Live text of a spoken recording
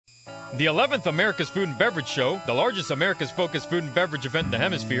The 11th America's Food and Beverage Show, the largest America's focused food and beverage event in the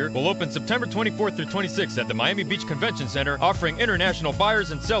hemisphere, will open September 24th through 26th at the Miami Beach Convention Center, offering international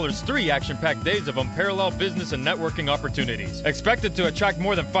buyers and sellers 3 action-packed days of unparalleled business and networking opportunities. Expected to attract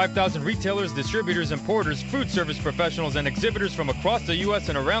more than 5,000 retailers, distributors, importers, food service professionals, and exhibitors from across the U.S.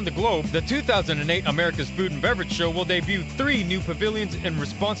 and around the globe, the 2008 America's Food and Beverage Show will debut 3 new pavilions in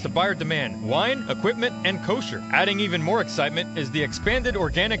response to buyer demand: wine, equipment, and kosher. Adding even more excitement is the expanded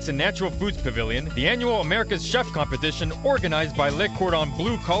Organics and Natural Foods Pavilion, the annual America's Chef Competition organized by Le Cordon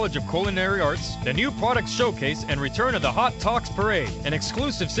Bleu College of Culinary Arts, the new product showcase, and return of the Hot Talks Parade, an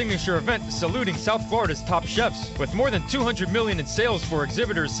exclusive signature event saluting South Florida's top chefs. With more than $200 million in sales for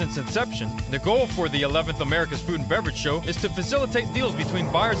exhibitors since inception, the goal for the 11th America's Food and Beverage Show is to facilitate deals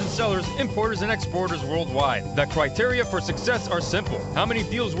between buyers and sellers, importers and exporters worldwide. The criteria for success are simple: how many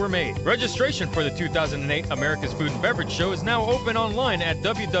deals were made. Registration for the 2008 America's Food and Beverage Show is now open online at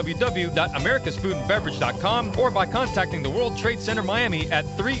www.americasfoodandbeverage.com or by contacting the World Trade Center Miami at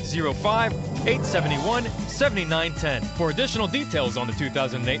 305-871-7910. For additional details on the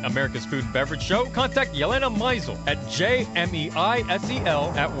 2008 America's Food and Beverage Show, contact Yelena Meisel at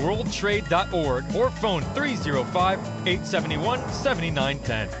jmeisel@worldtrade.org or phone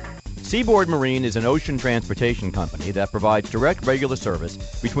 305-871-7910. Seaboard Marine is an ocean transportation company that provides direct regular service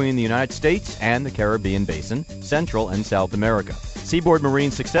between the United States and the Caribbean Basin, Central and South America. Seaboard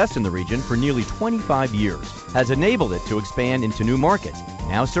Marine's success in the region for nearly 25 years has enabled it to expand into new markets,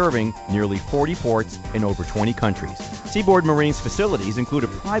 now serving nearly 40 ports in over 20 countries. Seaboard Marine's facilities include a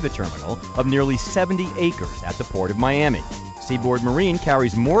private terminal of nearly 70 acres at the Port of Miami. Seaboard Marine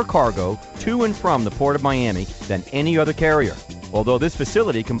carries more cargo to and from the Port of Miami than any other carrier. Although this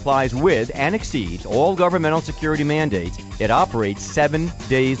facility complies with and exceeds all governmental security mandates, it operates 7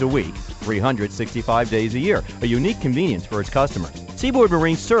 days a week, 365 days a year, a unique convenience for its customers. Seaboard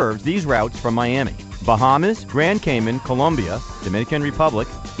Marine serves these routes from Miami: Bahamas, Grand Cayman, Colombia, Dominican Republic,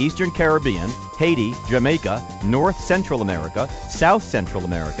 Eastern Caribbean, Haiti, Jamaica, North Central America, South Central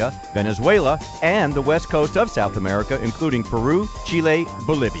America, Venezuela, and the west coast of South America, including Peru, Chile,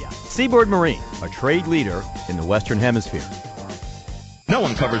 Bolivia. Seaboard Marine, a trade leader in the Western Hemisphere. No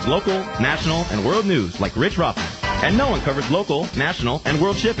one covers local, national, and world news like Rich Rothman. And no one covers local, national, and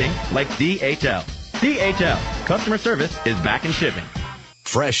world shipping like DHL. DHL. Customer service is back in shipping.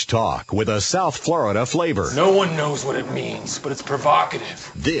 Fresh talk with a South Florida flavor. No one knows what it means, but it's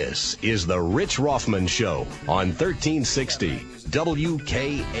provocative. This is the Rich Rothman Show on 1360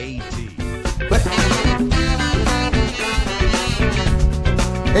 WKAT.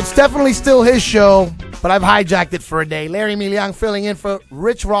 It's definitely still his show, but I've hijacked it for a day. Larry Milian filling in for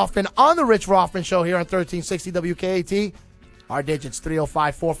Rich Rothman on the Rich Rothman Show here on 1360 WKAT. Our digits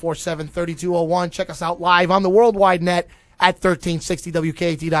 305-447-3201. Check us out live on the worldwide net at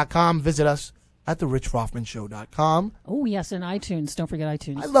 1360WKAT.com. Visit us at therichrofmanshow.com. Oh, yes, and iTunes. Don't forget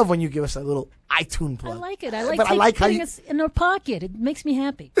iTunes. I love when you give us a little iTunes plug. I like it. I like putting us in our pocket. It makes me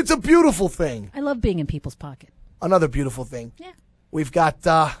happy. It's a beautiful thing. I love being in people's pocket. Another beautiful thing. Yeah. We've got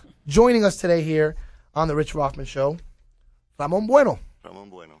joining us today here on the Rich Rothman Show, Ramon Bueno.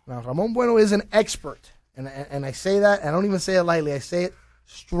 Now, Ramon Bueno is an expert, and I say that, I don't even say it lightly, I say it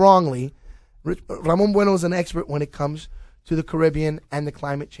strongly. Ramon Bueno is an expert when it comes to the Caribbean and the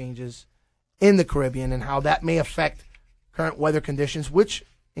climate changes in the Caribbean and how that may affect current weather conditions, which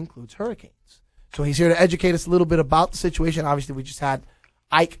includes hurricanes. So he's here to educate us a little bit about the situation. Obviously, we just had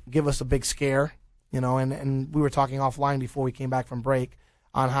Ike give us a big scare, and we were talking offline before we came back from break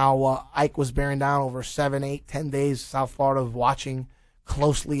on how Ike was bearing down over 7, 8, 10 days. South Florida was watching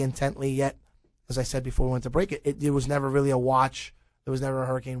closely, intently, yet, as I said before we went to break, it was never really a watch. There was never a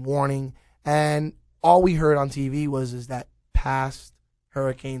hurricane warning. And all we heard on TV is that past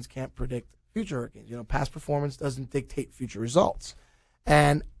hurricanes can't predict future hurricanes. Past performance doesn't dictate future results.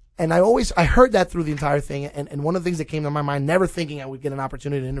 And I heard that through the entire thing. And one of the things that came to my mind, never thinking I would get an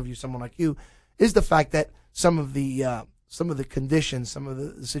opportunity to interview someone like you, is the fact that some of the conditions, some of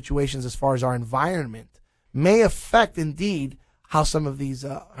the situations as far as our environment may affect indeed how some of these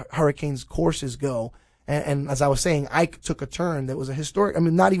hurricanes' courses go. And as I was saying, Ike took a turn that was a historic,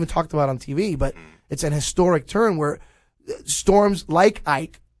 not even talked about on TV, but it's an historic turn where storms like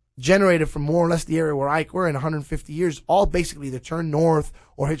Ike generated from more or less the area where Ike were in 150 years, all basically either turned north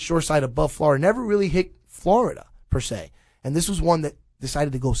or hit shoreside above Florida, never really hit Florida per se. And this was one that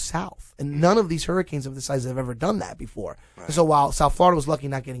decided to go south. And none of these hurricanes of this size have ever done that before. Right. And so while South Florida was lucky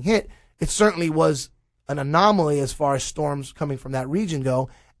not getting hit, it certainly was an anomaly as far as storms coming from that region go.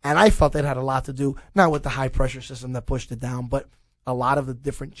 And I felt that had a lot to do, not with the high pressure system that pushed it down, but a lot of the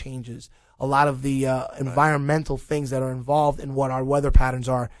different changes a lot of the environmental things that are involved in what our weather patterns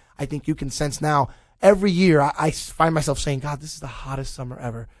are. I think you can sense now. Every year, I find myself saying, God, this is the hottest summer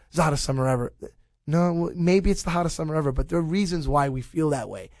ever. It's the hottest summer ever. No, maybe it's the hottest summer ever, but there are reasons why we feel that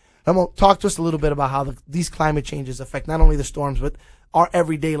way. I'm going to talk to us a little bit about how these climate changes affect not only the storms, but our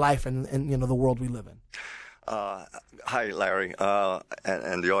everyday life and the world we live in. Hi, Larry,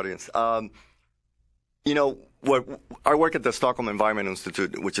 and the audience. Our work at the Stockholm Environment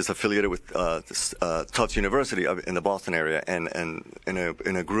Institute, which is affiliated with Tufts University in the Boston area, and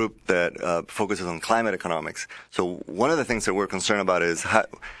in a group that focuses on climate economics. So one of the things that we're concerned about is how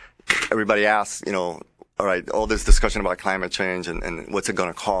everybody asks, all right, all this discussion about climate change and what's it going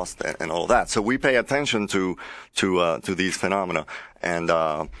to cost and all of that. So we pay attention to these phenomena. And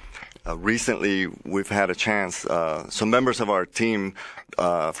recently we've had a chance, some members of our team,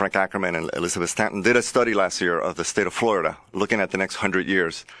 Frank Ackerman and Elizabeth Stanton, did a study last year of the state of Florida, looking at the next 100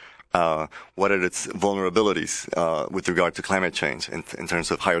 years. What are its vulnerabilities with regard to climate change in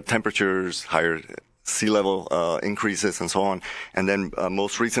terms of higher temperatures, higher sea level increases, and so on. And then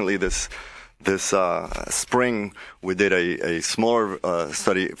most recently this spring, we did a smaller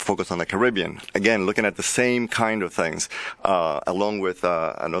study focused on the Caribbean. Again, looking at the same kind of things, along with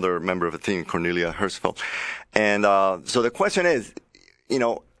another member of the team, Cornelia Hirschfeld. And so the question is,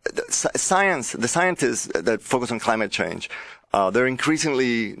 the scientists that focus on climate change, they're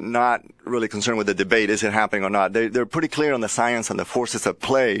increasingly not really concerned with the debate, is it happening or not. They're pretty clear on the science and the forces at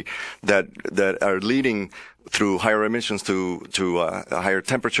play that are leading through higher emissions to higher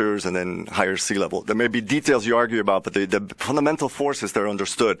temperatures and then higher sea level. There may be details you argue about, but the fundamental forces, they're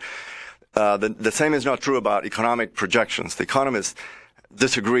understood. The same is not true about economic projections. The economists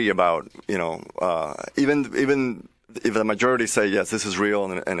disagree about, even if the majority say, yes, this is real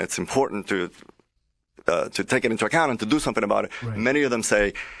and it's important to take it into account and to do something about it. Right. Many of them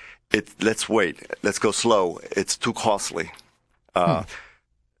say, let's wait, let's go slow. It's too costly.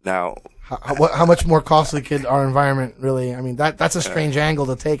 Now, how much more costly could our environment really? I mean, that's a strange angle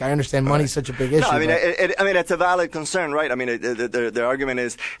to take. I understand money's such a big issue. No, it's a valid concern, right? I mean, the argument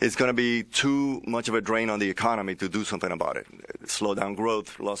is it's going to be too much of a drain on the economy to do something about it. Slow down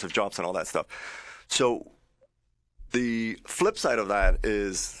growth, loss of jobs, and all that stuff. So the flip side of that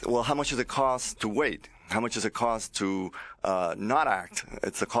is, well, how much does it cost to wait? How much does it cost to not act?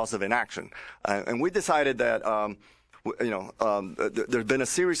 It's the cost of inaction. And we decided that there's been a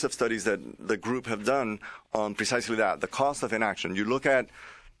series of studies that the group have done on precisely that, the cost of inaction. You look at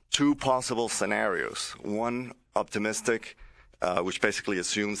two possible scenarios. One, optimistic, which basically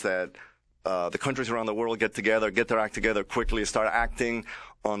assumes that the countries around the world get their act together quickly, start acting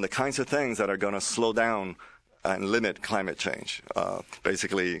on the kinds of things that are going to slow down and limit climate change.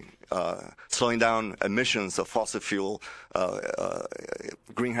 Basically, slowing down emissions of fossil fuel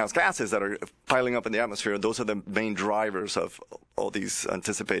greenhouse gases that are piling up in the atmosphere. Those are the main drivers of all these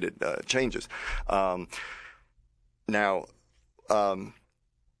anticipated changes.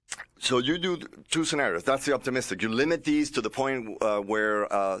 So you do two scenarios. That's the optimistic. You limit these to the point where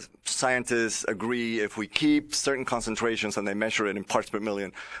scientists agree if we keep certain concentrations, and they measure it in parts per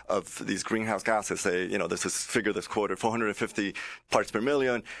million of these greenhouse gases, say, this is figure that's quoted, 450 parts per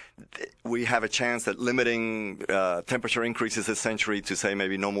million, we have a chance at limiting temperature increases this century to, say,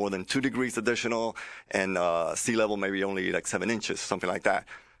 maybe no more than 2 degrees additional, and sea level maybe only like 7 inches, something like that.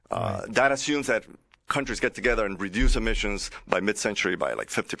 Right. That assumes that countries get together and reduce emissions by mid-century by like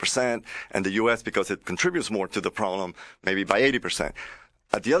 50%, and the U.S., because it contributes more to the problem, maybe by 80%.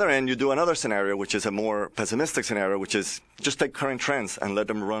 At the other end, you do another scenario, which is a more pessimistic scenario, which is just take current trends and let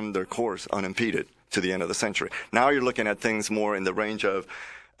them run their course unimpeded to the end of the century. Now you're looking at things more in the range of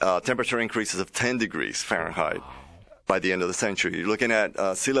temperature increases of 10 degrees Fahrenheit by the end of the century. You're looking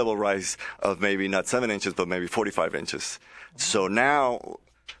at sea level rise of maybe not 7 inches, but maybe 45 inches. So now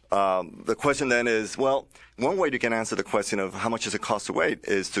the question then is, well, one way you can answer the question of how much does it cost to wait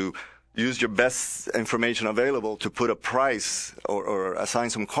is to use your best information available to put a price or assign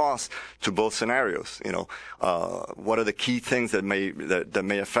some cost to both scenarios. What are the key things that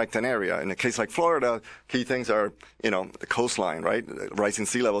may affect an area? In a case like Florida, key things are, the coastline, right? Rising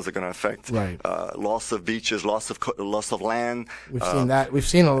sea levels are going to affect loss of beaches, loss of land. We've seen that. We've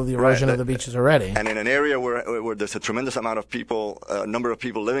seen all of the erosion of the beaches already. And in an area where there's a tremendous amount of people, number of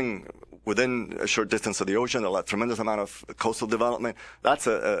people living within a short distance of the ocean, a tremendous amount of coastal development, that's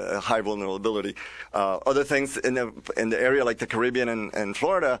a high vulnerability. Other things in the area like the Caribbean and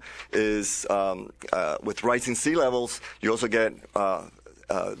Florida is with rising sea levels, you also get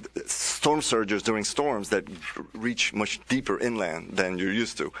storm surges during storms that reach much deeper inland than you're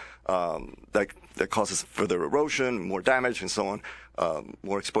used to. Like that causes further erosion, more damage, and so on.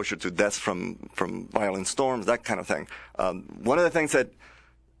 More exposure to deaths from violent storms, that kind of thing. One of the things that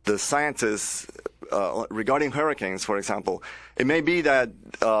the scientists, regarding hurricanes, for example, it may be that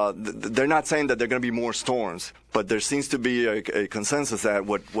they're not saying that there are going to be more storms, but there seems to be a consensus that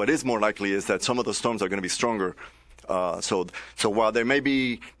what is more likely is that some of the storms are going to be stronger. So while there may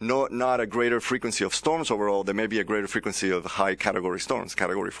be not a greater frequency of storms overall, there may be a greater frequency of high category storms,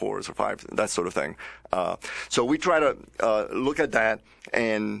 category 4s or 5s, that sort of thing. So we try to look at that,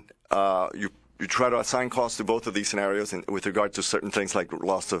 and you try to assign costs to both of these scenarios with regard to certain things like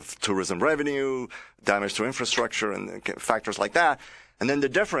loss of tourism revenue, damage to infrastructure, and factors like that. And then the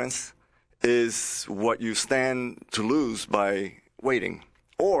difference is what you stand to lose by waiting.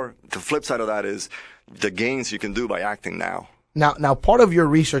 Or the flip side of that is the gains you can do by acting now. Now, part of your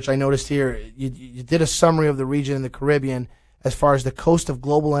research, I noticed here, you did a summary of the region in the Caribbean as far as the cost of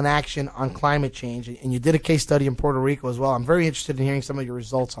global inaction on climate change, and you did a case study in Puerto Rico as well. I'm very interested in hearing some of your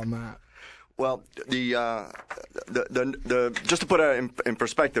results on that. Well, just to put it in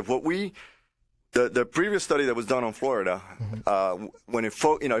perspective, the previous study that was done on Florida, when it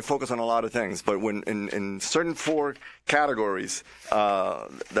focused on a lot of things, but when in certain 4 categories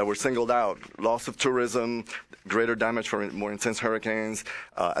that were singled out: loss of tourism, greater damage from more intense hurricanes,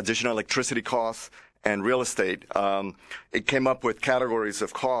 additional electricity costs, and real estate, it came up with categories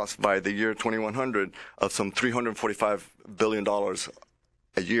of cost by the year 2100 of some $345 billion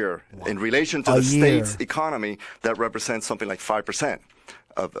a year. Wow. In relation to the state's economy, that represents something like 5%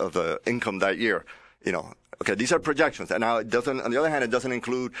 of the income that year. Okay, these are projections. And now on the other hand, it doesn't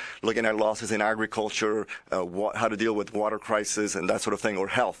include looking at losses in agriculture, how to deal with water crisis and that sort of thing, or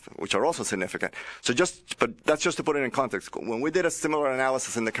health, which are also significant. But that's just to put it in context. When we did a similar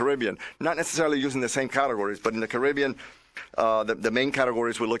analysis in the Caribbean, not necessarily using the same categories, but in the Caribbean, the main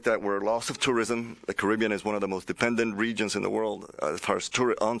categories we looked at were loss of tourism. The Caribbean is one of the most dependent regions in the world as far as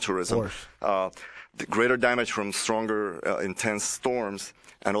on tourism. The greater damage from stronger, intense storms,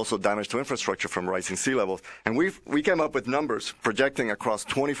 and also damage to infrastructure from rising sea levels. And we came up with numbers projecting across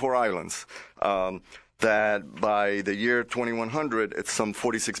 24 islands that by the year 2100, it's some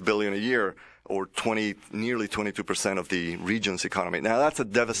 $46 billion a year, or nearly 22% of the region's economy. Now, that's a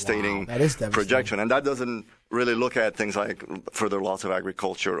devastating projection, and that doesn't really look at things like further loss of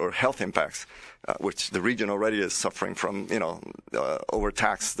agriculture or health impacts, which the region already is suffering from,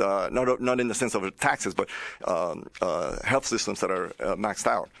 overtaxed, not in the sense of taxes, but health systems that are maxed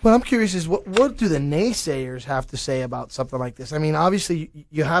out. Well, I'm curious is what do the naysayers have to say about something like this? I mean, obviously,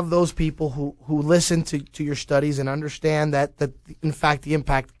 you have those people who listen to your studies and understand that in fact, the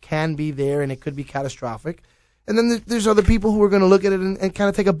impact can be there and it could be catastrophic. And then there's other people who are going to look at it and kind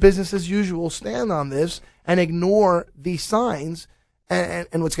of take a business as usual stand on this and ignore these signs.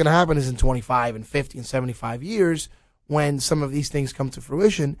 And what's going to happen is in 25 and 50 and 75 years, when some of these things come to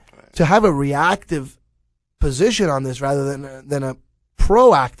fruition, to have a reactive position on this rather than a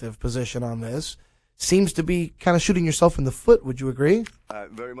proactive position on this seems to be kind of shooting yourself in the foot. Would you agree?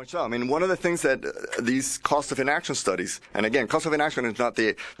 Very much so. I mean, one of the things that these cost of inaction studies, and again, cost of inaction is not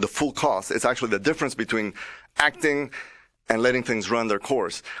the full cost. It's actually the difference between acting and letting things run their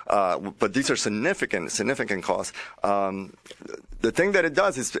course. But these are significant costs. The thing that it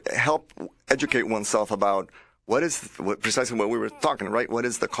does is help educate oneself about precisely what we were talking, right? What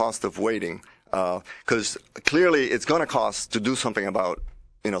is the cost of waiting? Because clearly it's going to cost to do something about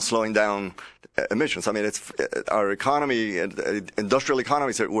slowing down emissions. I mean, it's our economy, industrial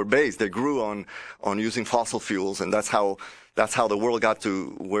economies were based. They grew on using fossil fuels, and that's how the world got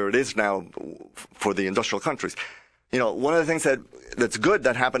to where it is now for the industrial countries. One of the things that's good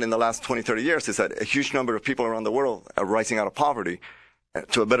that happened in the last 20, 30 years is that a huge number of people around the world are rising out of poverty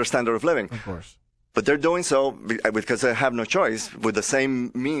to a better standard of living. Of course. But they're doing so because they have no choice with the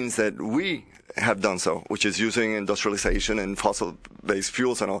same means that we have done so, which is using industrialization and fossil-based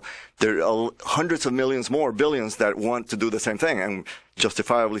fuels and all. There are hundreds of millions more, billions that want to do the same thing, and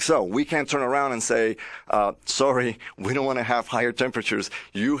justifiably so. We can't turn around and say, sorry, we don't want to have higher temperatures.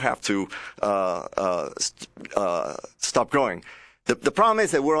 You have to stop growing. The problem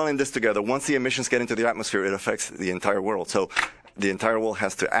is that we're all in this together. Once the emissions get into the atmosphere, it affects the entire world. So the entire world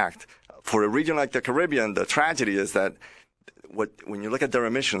has to act. For a region like the Caribbean, the tragedy is that when you look at their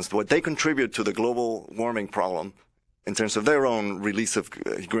emissions, what they contribute to the global warming problem in terms of their own release of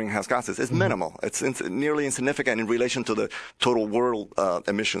greenhouse gases is minimal. It's nearly insignificant in relation to the total world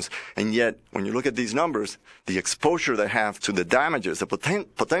emissions. And yet, when you look at these numbers, the exposure they have to the damages, the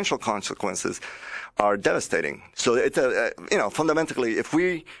potential consequences are devastating. So it's fundamentally, if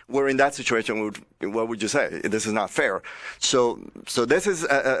we were in that situation, what would you say? This is not fair. So this is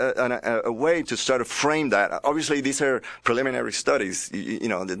a way to sort of frame that. Obviously, these are preliminary studies.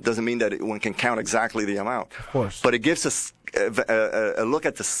 It doesn't mean that one can count exactly the amount. Of course. But it gives us a look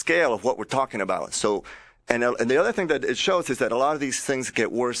at the scale of what we're talking about. So, and the other thing that it shows is that a lot of these things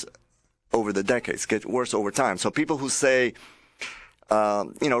get worse over the decades, get worse over time. So people who say,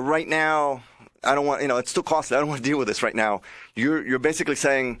 right now, I don't want, it's too costly. I don't want to deal with this right now. You're basically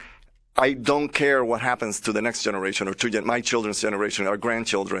saying, I don't care what happens to the next generation or to my children's generation, our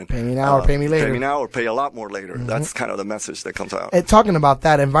grandchildren. Pay me now or pay me later. Pay me now or pay a lot more later. Mm-hmm. That's kind of the message that comes out. And talking about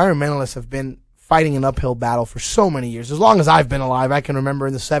that, environmentalists have been fighting an uphill battle for so many years. As long as I've been alive, I can remember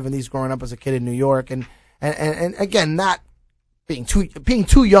in the 70s growing up as a kid in New York. And again, not being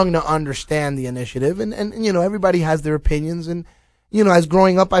too young to understand the initiative. And everybody has their opinions. And, as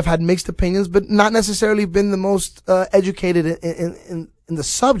growing up, I've had mixed opinions, but not necessarily been the most educated in the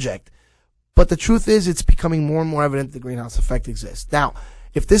subject. But the truth is, it's becoming more and more evident the greenhouse effect exists. Now,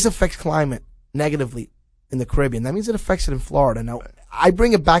 if this affects climate negatively in the Caribbean, that means it affects it in Florida. Now, I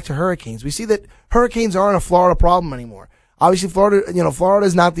bring it back to hurricanes. We see that hurricanes aren't a Florida problem anymore. Obviously, Florida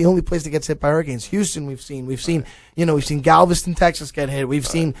is not the only place that gets hit by hurricanes. Houston, we've seen Galveston, Texas get hit. We've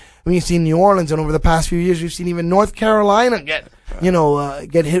seen New Orleans, and over the past few years, we've seen even North Carolina get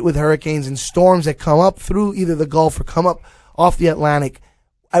hit with hurricanes and storms that come up through either the Gulf or come up off the Atlantic.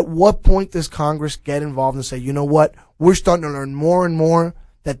 At what point does Congress get involved and say, you know what, we're starting to learn more and more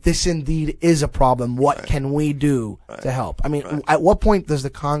that this indeed is a problem. What can we do to help? I mean, at what point does the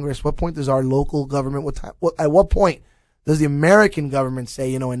Congress, what point does our local government, at what point does the American government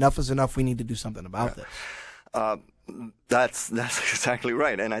say, enough is enough, we need to do something about this? That's exactly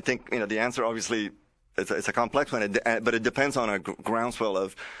right. And I think, the answer obviously, it's a complex one, but it depends on a groundswell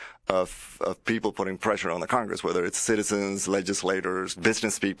of people putting pressure on the Congress, whether it's citizens, legislators,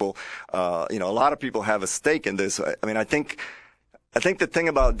 business people. A lot of people have a stake in this. I mean, I think the thing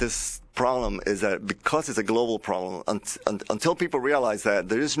about this problem is that because it's a global problem, until people realize that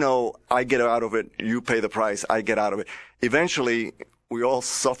there is no, I get out of it, you pay the price, I get out of it. Eventually, we all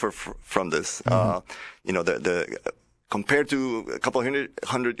suffer from this. Mm-hmm. Compared to a couple of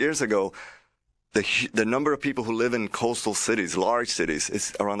hundred years ago, the number of people who live in coastal cities, large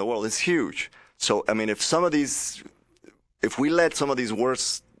cities, around the world is huge. So, I mean, if we let some of these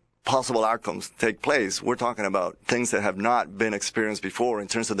worst possible outcomes take place, we're talking about things that have not been experienced before in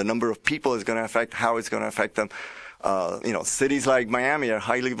terms of the number of people it's going to affect, how it's going to affect them. Cities like Miami are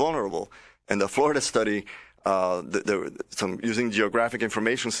highly vulnerable. In the Florida study, using geographic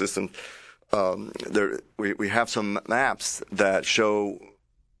information systems, we have some maps that show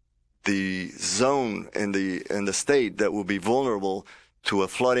the zone in the state that will be vulnerable to a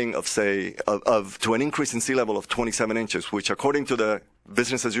flooding of, say, to an increase in sea level of 27 inches, which according to the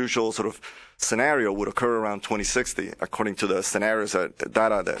business as usual sort of scenario would occur around 2060, according to the scenarios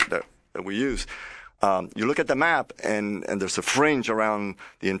data that we use. You look at the map and there's a fringe around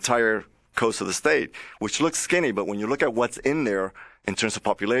the entire coast of the state, which looks skinny, but when you look at what's in there, in terms of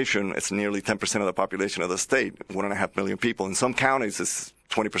population, it's nearly 10% of the population of the state, 1.5 million people. In some counties, it's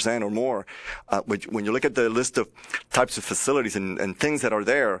 20% or more. When you look at the list of types of facilities and things that are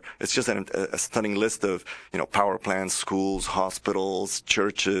there, it's just a stunning list of, power plants, schools, hospitals,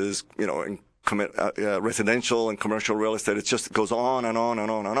 churches, residential and commercial real estate. It just goes on and on and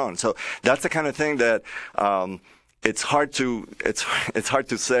on and on. So that's the kind of thing that it's hard to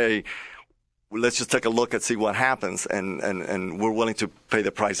say, let's just take a look and see what happens, and we're willing to pay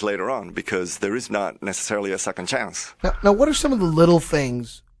the price later on because there is not necessarily a second chance. Now, what are some of the little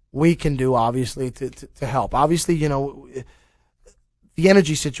things we can do, obviously, to help? Obviously, the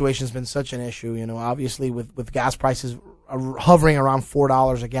energy situation has been such an issue, obviously with gas prices hovering around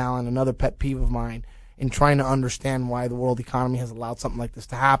 $4 a gallon, another pet peeve of mine in trying to understand why the world economy has allowed something like this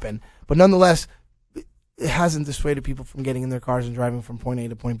to happen. But nonetheless, it hasn't dissuaded people from getting in their cars and driving from point A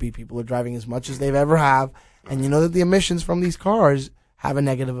to point B. People are driving as much as they've ever have, and you know that the emissions from these cars have a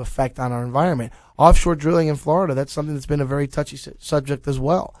negative effect on our environment. Offshore drilling in Florida, that's something that's been a very touchy subject as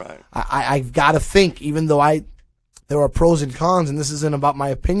well. Right. I've got to think, even though there are pros and cons, and this isn't about my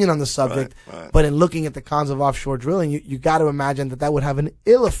opinion on the subject, right. But in looking at the cons of offshore drilling, you got to imagine that would have an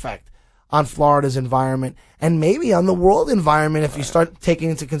ill effect on Florida's environment and maybe on the world environment if you start taking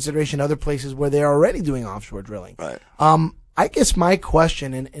into consideration other places where they're already doing offshore drilling. Right. I guess my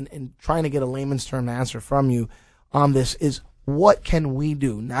question, and trying to get a layman's term answer from you, on this is what can we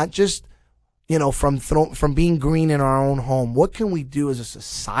do? Not just, from being green in our own home. What can we do as a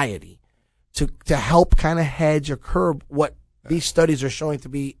society to help kind of hedge or curb what these studies are showing to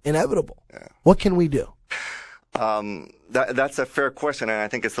be inevitable? Yeah. What can we do? That's a fair question, and I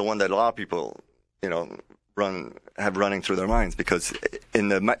think it's the one that a lot of people, have running through their minds, because in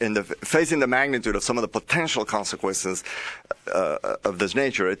the facing the magnitude of some of the potential consequences of this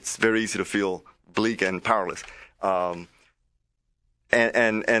nature, it's very easy to feel bleak and powerless. And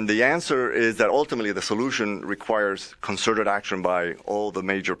the answer is that ultimately the solution requires concerted action by all the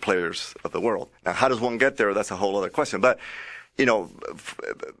major players of the world. Now, how does one get there? That's a whole other question. But,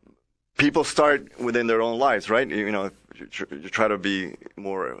 people start within their own lives, right? You try to be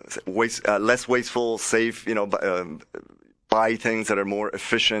less wasteful, safe, buy things that are more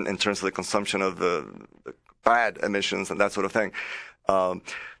efficient in terms of the consumption of the bad emissions and that sort of thing.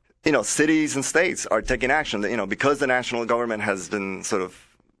 Cities and states are taking action. Because the national government has been sort of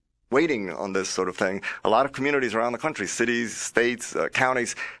waiting on this sort of thing, a lot of communities around the country, cities, states,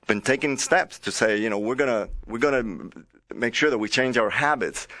 counties, have been taking steps to say, we're gonna make sure that we change our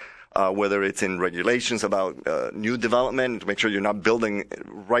habits, whether it's in regulations about new development, to make sure you're not building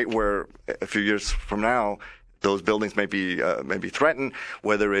right where a few years from now those buildings may be threatened,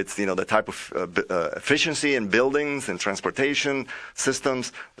 whether it's, the type of efficiency in buildings and transportation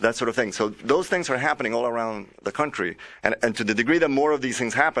systems, that sort of thing. So those things are happening all around the country. And to the degree that more of these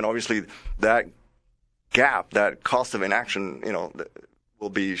things happen, obviously that gap, that cost of inaction, will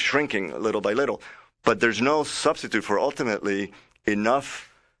be shrinking little by little. But there's no substitute for ultimately enough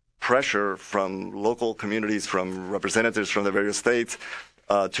pressure from local communities, from representatives from the various states,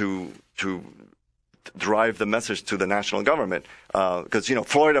 to drive the message to the national government. Because,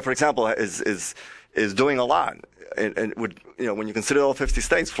 Florida, for example, is doing a lot. And when you consider all 50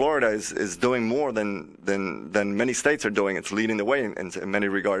 states, Florida is doing more than many states are doing. It's leading the way in many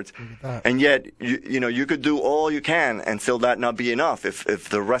regards. And yet, you could do all you can and still that not be enough if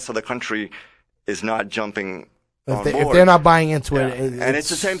the rest of the country is not jumping on board. If they're not buying into it. And it's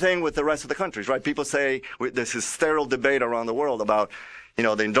the same thing with the rest of the countries, right? People say there's this sterile debate around the world about,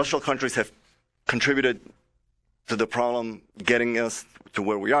 the industrial countries have contributed to the problem getting us to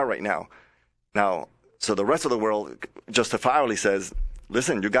where we are right now. So the rest of the world justifiably says,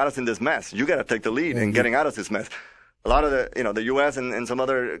 listen, you got us in this mess. You got to take the lead in getting out of this mess. A lot of the U.S. and some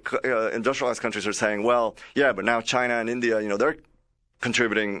other industrialized countries are saying, well, yeah, but now China and India,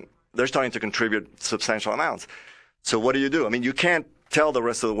 they're starting to contribute substantial amounts. So what do? I mean, you can't tell the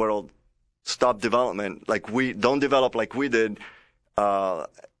rest of the world, stop development, don't develop like we did,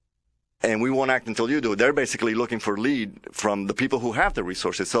 and we won't act until you do. They're basically looking for lead from the people who have the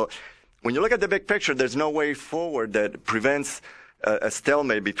resources. So when you look at the big picture, there's no way forward that prevents a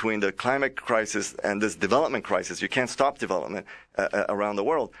stalemate between the climate crisis and this development crisis. You can't stop development around the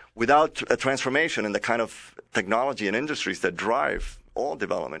world without a transformation in the kind of technology and industries that drive all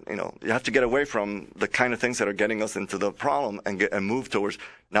development. You have to get away from the kind of things that are getting us into the problem and move towards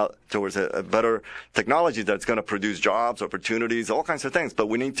a better technology that's going to produce jobs, opportunities, all kinds of things. But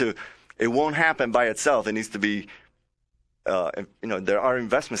it won't happen by itself. It needs to be, there are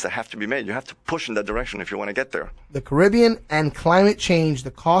investments that have to be made. You have to push in that direction if you want to get there. The Caribbean and climate change,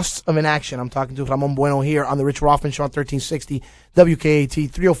 the costs of inaction. I'm talking to Ramon Bueno here on the Rich Rothman Show on 1360 WKAT,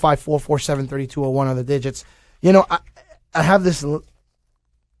 305-447-3201 are the digits. I have this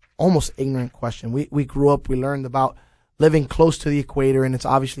almost ignorant question. We grew up, we learned about living close to the equator, and it's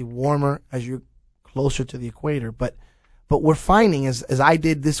obviously warmer as you're closer to the equator. But we're finding, as I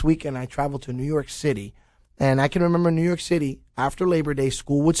did this weekend, I traveled to New York City, and I can remember New York City, after Labor Day,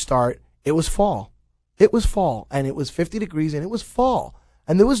 school would start. It was fall. And it was 50 degrees, and it was fall.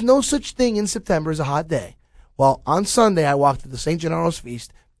 And there was no such thing in September as a hot day. Well, on Sunday, I walked to the St. Gennaro's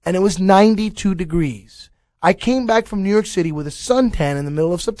Feast, and it was 92 degrees. I came back from New York City with a suntan in the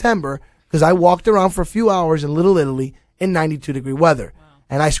middle of September because I walked around for a few hours in Little Italy in 92-degree weather. Wow.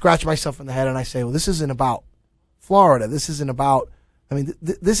 And I scratch myself in the head and I say, well, this isn't about Florida. This isn't about,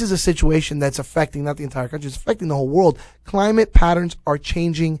 this is a situation that's affecting not the entire country, it's affecting the whole world. Climate patterns are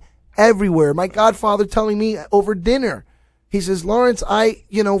changing everywhere. My godfather telling me over dinner, he says, Lawrence,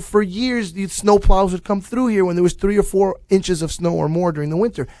 for years, the snowplows would come through here when there was 3 or 4 inches of snow or more during the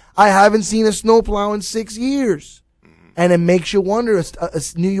winter. I haven't seen a snowplow in 6 years. And it makes you wonder,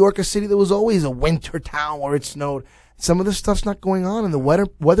 New York, a city that was always a winter town where it snowed. Some of this stuff's not going on, and the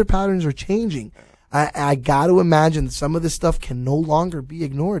weather patterns are changing. I got to imagine that some of this stuff can no longer be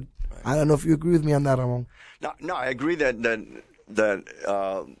ignored. I don't know if you agree with me on that, Ramon. No, I agree that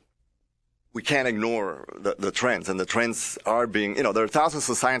we can't ignore the trends, and the trends are being, there are thousands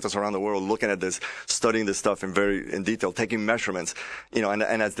of scientists around the world looking at this, studying this stuff in detail, taking measurements, and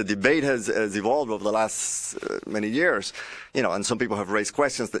as the debate has evolved over the last many years, and some people have raised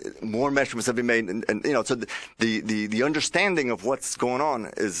questions that more measurements have been made, and so the understanding of what's going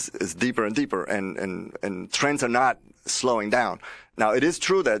on is deeper and deeper, and trends are not slowing down. Now, it is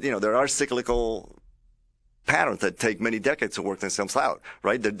true that, there are cyclical patterns that take many decades to work themselves out,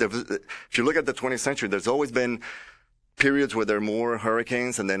 right? If you look at the 20th century, there's always been periods where there are more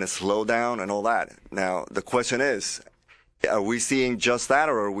hurricanes and then a slowdown and all that. Now, the question is, are we seeing just that,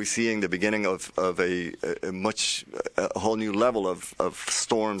 or are we seeing the beginning of a whole new level of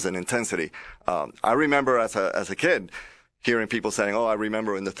storms and intensity? I remember as a kid hearing people saying, I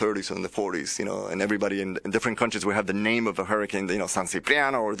remember in the 30s and the 40s, and everybody in different countries would have the name of a hurricane, San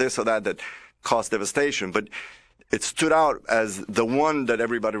Cipriano or this or that caused devastation, but it stood out as the one that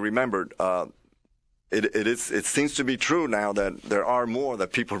everybody remembered. It seems to be true now that there are more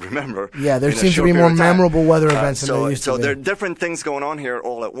that people remember. Yeah, there seems to be more memorable weather events than there used to be. So there are different things going on here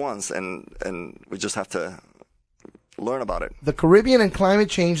all at once, and we just have to learn about it. The Caribbean and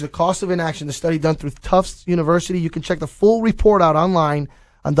climate change, the cost of inaction, the study done through Tufts University. You can check the full report out online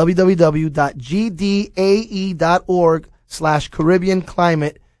on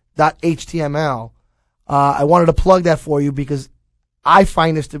www.gdae.org/CaribbeanClimate.html. I wanted to plug that for you because I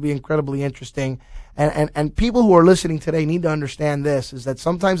find this to be incredibly interesting. And people who are listening today need to understand this, is that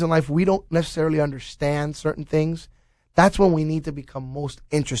sometimes in life we don't necessarily understand certain things. That's when we need to become most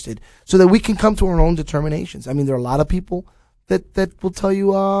interested so that we can come to our own determinations. I mean, there are a lot of people that will tell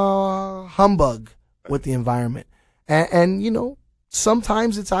you humbug with the environment. And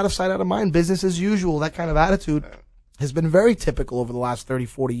sometimes it's out of sight, out of mind. Business as usual, that kind of attitude has been very typical over the last 30,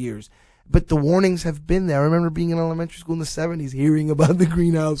 40 years. But the warnings have been there. I remember being in elementary school in the 70s, hearing about the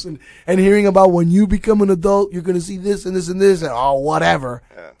greenhouse and hearing about when you become an adult, you're going to see this and this and this and whatever.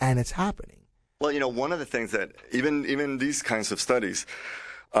 Yeah. And it's happening. Well, one of the things that even these kinds of studies,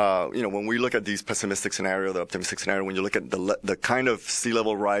 when we look at these pessimistic scenario, the optimistic scenario, when you look at the kind of sea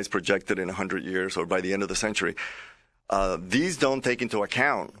level rise projected in 100 years or by the end of the century, these don't take into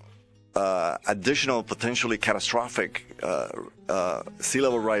account additional potentially catastrophic sea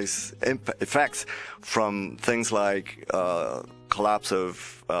level rise effects from things like collapse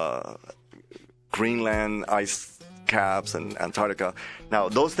of Greenland ice caps and Antarctica. Now,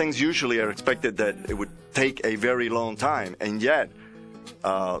 those things usually are expected that it would take a very long time, and yet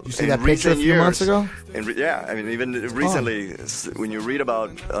you see that picture a few months ago? Even recently, when you read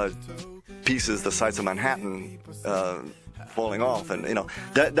about pieces the size of Manhattan falling off, and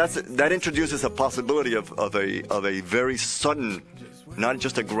that introduces a possibility of a very sudden, not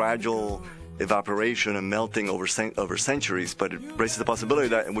just a gradual evaporation and melting over centuries, but it raises the possibility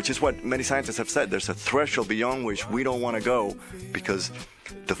that, which is what many scientists have said, there's a threshold beyond which we don't want to go because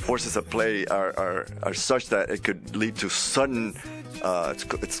the forces at play are such that it could lead to sudden,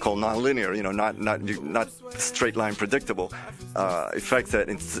 it's called nonlinear, not straight line predictable effects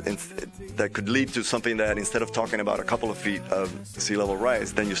that could lead to something that instead of talking about a couple of feet of sea level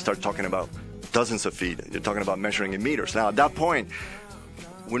rise, then you start talking about dozens of feet. You're talking about measuring in meters. Now, at that point,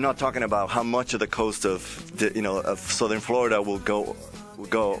 we're not talking about how much of the coast of southern Florida will go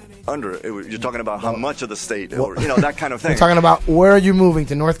under. You're talking about how much of the state, or that kind of thing. We're talking about where are you moving,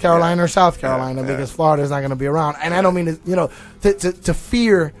 to North Carolina or South Carolina, because Florida is not going to be around. And I don't mean to put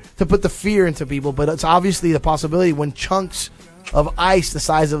the fear into people, but it's obviously the possibility when chunks of ice the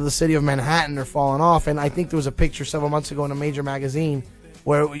size of the city of Manhattan are falling off. And I think there was a picture several months ago in a major magazine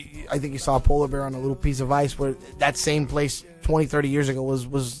where I think you saw a polar bear on a little piece of ice, where that same place 20, 30 years ago was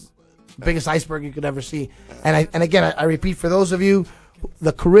the biggest iceberg you could ever see. And again, I repeat, for those of you,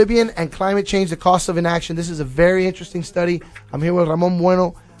 the Caribbean and climate change, the cost of inaction, this is a very interesting study. I'm here with Ramon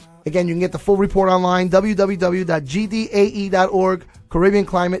Bueno. Again, you can get the full report online, www.gdae.org,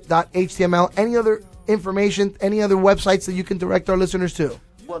 CaribbeanClimate.html. Any other information, any other websites that you can direct our listeners to?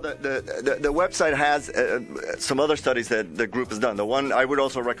 Well, the website has some other studies that the group has done. The one I would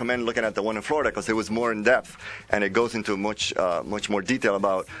also recommend looking at the one in Florida because it was more in depth and it goes into much more detail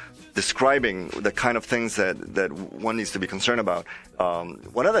about describing the kind of things that one needs to be concerned about.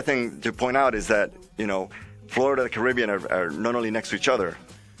 One other thing to point out is that Florida and the Caribbean are not only next to each other,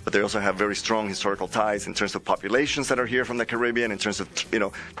 but they also have very strong historical ties in terms of populations that are here from the Caribbean, in terms of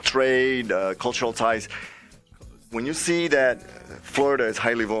trade, cultural ties. When you see that Florida is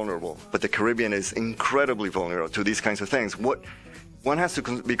highly vulnerable, but the Caribbean is incredibly vulnerable to these kinds of things, what one has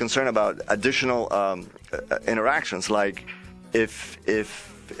to be concerned about additional interactions, like if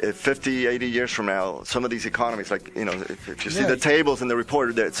 50, 80 years from now, some of these economies, like, if you see the tables in the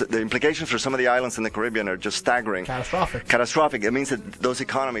report, the implications for some of the islands in the Caribbean are just staggering. Catastrophic. It means that those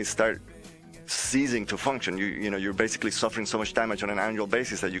economies start ceasing to function. You're basically suffering so much damage on an annual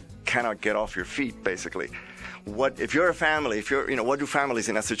basis that you cannot get off your feet, basically. If you're a family, what do families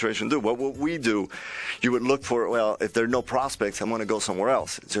in that situation do? What would we do? You would look for, well, if there are no prospects, I'm going to go somewhere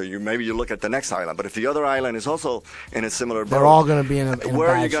else. So maybe you look at the next island. But if the other island is also in a similar boat, they're all going to be in a where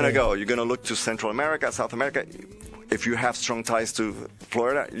are you going to go? You're going to look to Central America, South America. If you have strong ties to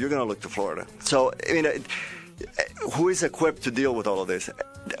Florida, you're going to look to Florida. So, who is equipped to deal with all of this?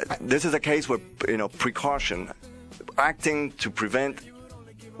 This is a case where, precaution, acting to prevent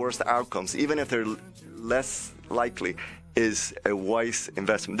worst outcomes, even if they're less likely, is a wise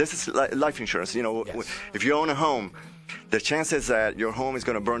investment. This is life insurance. If you own a home, the chances that your home is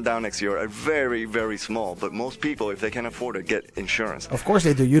going to burn down next year are very, very small. But most people, if they can afford it, get insurance. Of course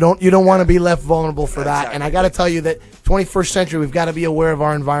they do. You don't want to be left vulnerable for that. Exactly. And I got to tell you that 21st century, we've got to be aware of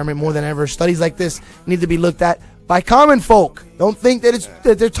our environment more than ever. Studies like this need to be looked at by common folk. Don't think that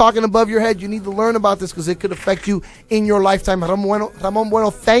they're talking above your head. You need to learn about this because it could affect you in your lifetime. Ramon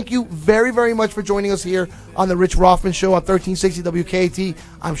Bueno, thank you very, very much for joining us here on the Rich Rothman Show on 1360 WKAT.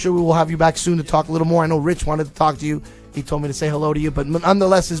 I'm sure we will have you back soon to talk a little more. I know Rich wanted to talk to you. He told me to say hello to you. But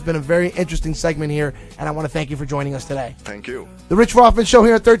nonetheless, it's been a very interesting segment here, and I want to thank you for joining us today. Thank you. The Rich Rothman Show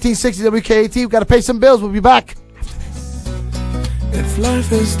here at 1360 WKAT. We've got to pay some bills. We'll be back. If life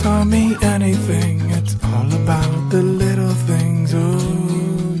has taught me anything, it's all about the little things,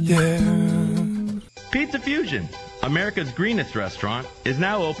 oh yeah. Pizza Fusion, America's greenest restaurant, is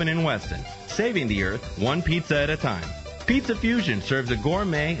now open in Weston, saving the earth one pizza at a time. Pizza Fusion serves a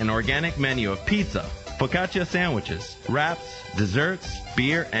gourmet and organic menu of pizza, focaccia sandwiches, wraps, desserts,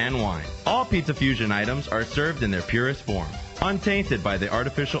 beer, and wine. All Pizza Fusion items are served in their purest form, untainted by the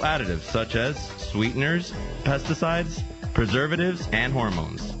artificial additives such as sweeteners, pesticides, preservatives, and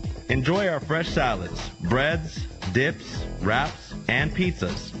hormones. Enjoy our fresh salads, breads, dips, wraps, and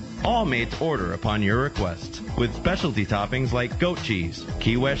pizzas, all made to order upon your request, with specialty toppings like goat cheese,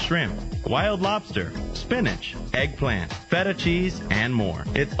 Key West shrimp, wild lobster, spinach, eggplant, feta cheese, and more.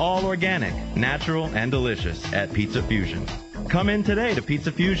 It's all organic, natural, and delicious at Pizza Fusion. Come in today to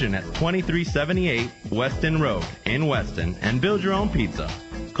Pizza Fusion at 2378 Weston Road in Weston and build your own pizza.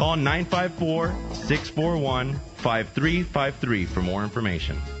 Call 954-641-5353 for more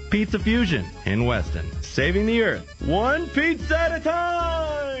information. Pizza Fusion in Weston, saving the earth one pizza at a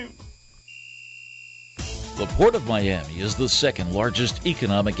time! The Port of Miami is the second largest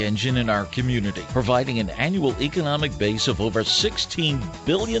economic engine in our community, providing an annual economic base of over $16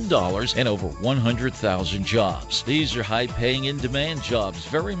 billion and over 100,000 jobs. These are high-paying, in-demand jobs,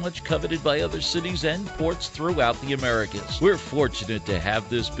 very much coveted by other cities and ports throughout the Americas. We're fortunate to have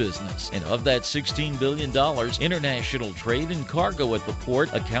this business, and of that $16 billion, international trade and cargo at the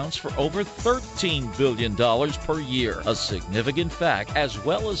port accounts for over $13 billion per year, a significant fact as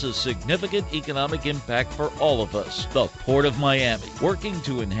well as a significant economic impact for all of us. The Port of Miami, working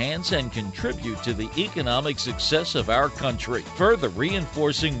to enhance and contribute to the economic success of our country, further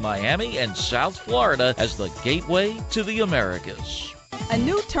reinforcing Miami and South Florida as the gateway to the Americas. A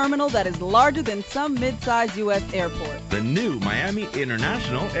new terminal that is larger than some mid-sized U.S. airports. The new Miami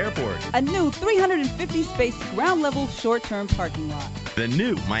International Airport. A new 350-space ground-level short-term parking lot. The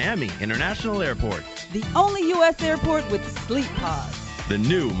new Miami International Airport. The only U.S. airport with sleep pods. The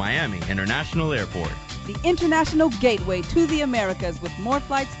new Miami International Airport. The international gateway to the Americas with more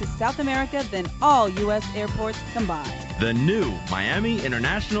flights to South America than all U.S. airports combined. The new Miami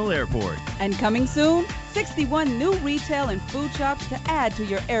International Airport. And coming soon, 61 new retail and food shops to add to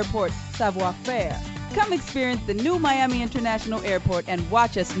your airport savoir-faire. Come experience the new Miami International Airport and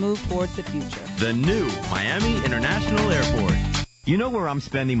watch us move towards the future. The new Miami International Airport. You know where I'm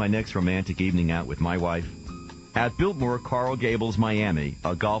spending my next romantic evening out with my wife? At Biltmore Coral Gables, Miami,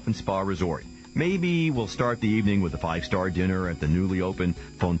 a golf and spa resort. Maybe we'll start the evening with a 5-star dinner at the newly opened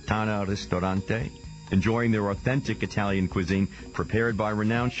Fontana Ristorante, enjoying their authentic Italian cuisine prepared by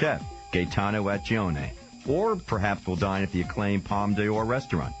renowned chef Gaetano Accione. Or perhaps we'll dine at the acclaimed Palme d'Or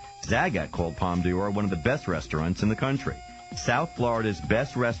restaurant. Zagat called Palme d'Or one of the best restaurants in the country. South Florida's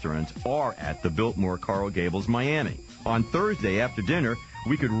best restaurants are at the Biltmore Coral Gables, Miami. On Thursday after dinner,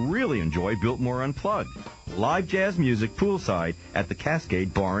 we could really enjoy Biltmore Unplugged. Live jazz music poolside at the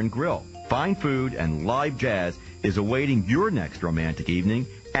Cascade Bar and Grill. Fine food and live jazz is awaiting your next romantic evening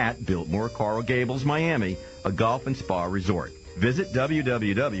at Biltmore Coral Gables, Miami, a golf and spa resort. Visit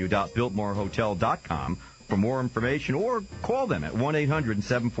www.biltmorehotel.com for more information or call them at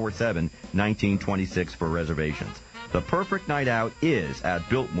 1-800-747-1926 for reservations. The perfect night out is at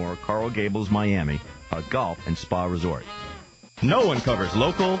Biltmore Coral Gables, Miami, a golf and spa resort. No one covers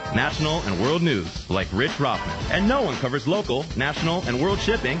local, national, and world news like Rich Rothman. And no one covers local, national, and world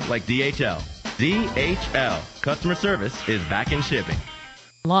shipping like DHL. DHL. Customer service is back in shipping.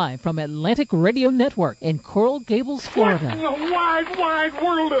 Live from Atlantic Radio Network in Coral Gables, Florida. What in the wide, wide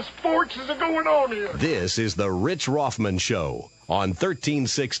world of sports is going on here? This is the Rich Rothman Show on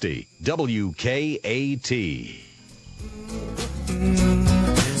 1360 WKAT.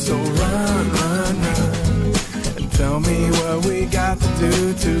 So run, and tell me what we got to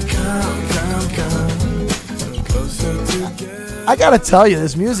do to come closer together. I gotta tell you,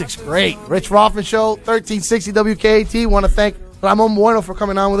 this music's great. Rich Rothman Show, 1360 WKAT. Want to thank Ramon Bueno for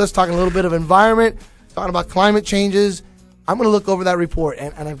coming on with us, talking a little bit of environment, talking about climate changes. I'm going to look over that report,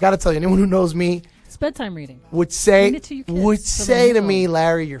 and I've got to tell you, anyone who knows me, it's bedtime reading. Would say Read it to your kids to me,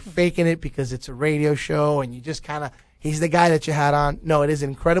 Larry, you're faking it because it's a radio show, and you just kind of, he's the guy that you had on. No, it is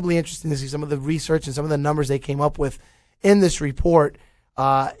incredibly interesting to see some of the research and some of the numbers they came up with in this report.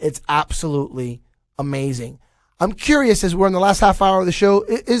 It's absolutely amazing. I'm curious, as we're in the last half hour of the show,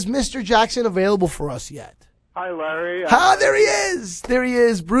 is Mr. Jackson available for us yet? Hi, Larry. There he is. There he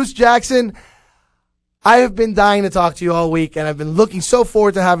is. Bruce Jackson. I have been dying to talk to you all week, and I've been looking so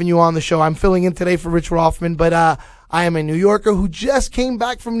forward to having you on the show. I'm filling in today for Rich Rothman, but I am a New Yorker who just came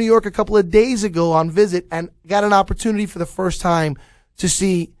back from New York a couple of days ago on visit and got an opportunity for the first time to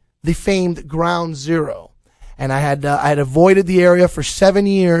see the famed Ground Zero. And I had avoided the area for 7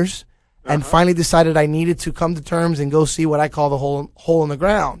 years and finally decided I needed to come to terms and go see what I call the hole in the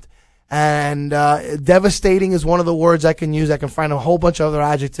ground. And devastating is one of the words I can use. I can find a whole bunch of other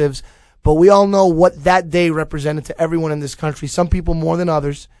adjectives. But we all know what that day represented to everyone in this country, some people more than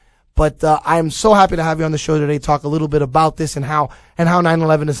others. But I am so happy to have you on the show today, talk a little bit about this and how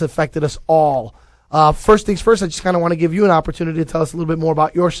 9/11 has affected us all. First things first, I just kind of want to give you an opportunity to tell us a little bit more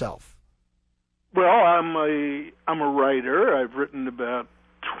about yourself. Well, I'm a writer. I've written about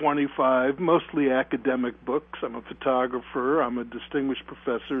 25, mostly academic books. I'm a photographer. I'm a distinguished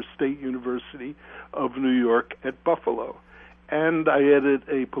professor at State University of New York at Buffalo. And I edit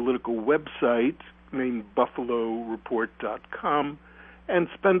a political website named BuffaloReport.com and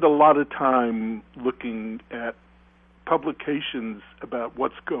spend a lot of time looking at publications about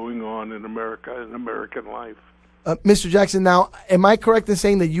what's going on in America and American life. Mr. Jackson, now, am I correct in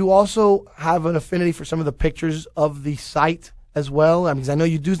saying that you also have an affinity for some of the pictures of the site as well? I mean, 'cause I know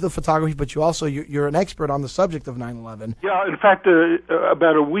you do the photography, but you're an expert on the subject of 9/11. Yeah, in fact,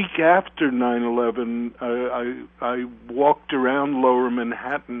 about a week after 9/11, I walked around Lower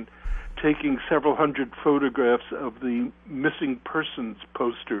Manhattan taking several hundred photographs of the missing persons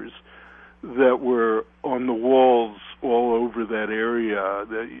posters that were on the walls all over that area.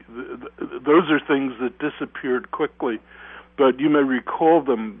 Those are things that disappeared quickly, but you may recall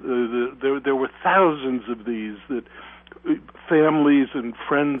them. There were thousands of these that families and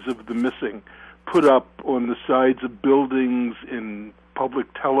friends of the missing put up on the sides of buildings, in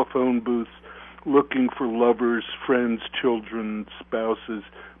public telephone booths, looking for lovers, friends, children, spouses,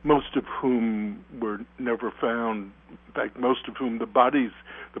 most of whom were never found. In fact, most of whom the bodies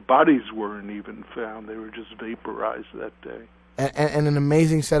weren't even found. They were just vaporized that day. And an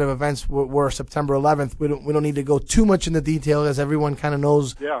amazing set of events were September 11th. We don't need to go too much into detail, as everyone kind of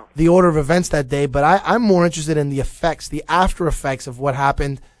knows the order of events that day. But I'm more interested in the effects, the after effects of what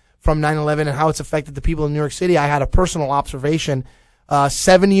happened from 9/11 and how it's affected the people in New York City. I had a personal observation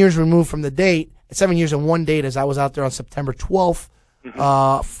 7 years removed from the date, 7 years and one date, as I was out there on September 12th.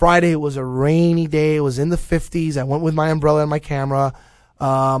 Friday, it was a rainy day. It was in the 50s. I went with my umbrella and my camera.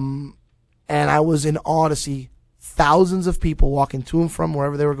 And I was in awe to see thousands of people walking to and from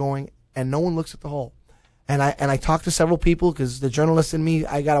wherever they were going, and no one looks at the hole. And I talked to several people, because the journalist in me,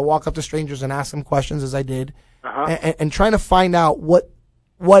 I got to walk up to strangers and ask them questions, as I did, and trying to find out what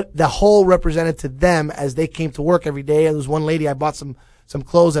the hole represented to them as they came to work every day. And there was one lady, I bought some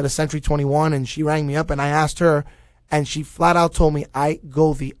clothes at a Century 21, and she rang me up, and I asked her, and she flat out told me, I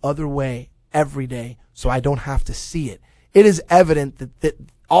go the other way every day so I don't have to see it. It is evident that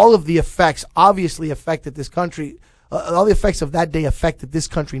all of the effects obviously affected this country. All the effects of that day affected this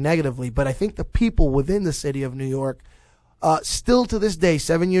country negatively. But I think the people within the city of New York, still to this day,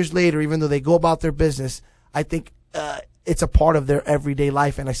 7 years later, even though they go about their business, I think it's a part of their everyday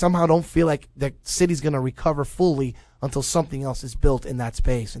life. And I somehow don't feel like the city's going to recover fully until something else is built in that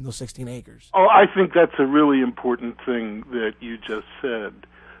space, in those 16 acres. Oh, I think that's a really important thing that you just said,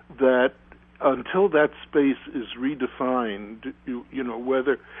 that until that space is redefined, you know,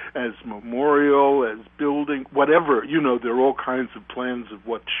 whether as memorial, as building, whatever, you know, there are all kinds of plans of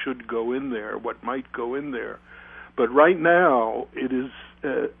what should go in there, what might go in there. But right now, it is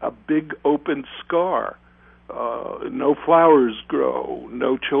a big open scar. No flowers grow,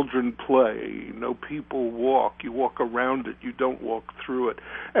 no children play, no people walk. You walk around it, you don't walk through it.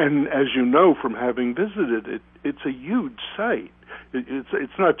 And as you know from having visited it, it's a huge site.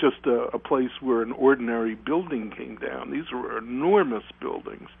 It's not just a place where an ordinary building came down. These were enormous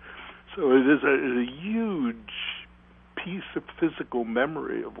buildings. So it is a huge piece of physical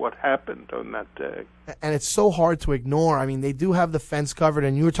memory of what happened on that day. And it's so hard to ignore. I mean, they do have the fence covered,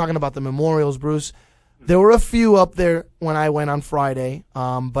 and you were talking about the memorials, Bruce. There were a few up there when I went on Friday,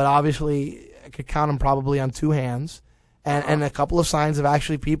 but obviously I could count them probably on two hands, and a couple of signs of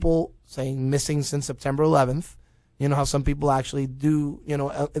actually people saying missing since September 11th. You know how some people actually do,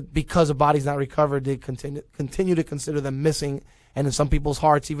 because a body's not recovered, they continue to consider them missing, and in some people's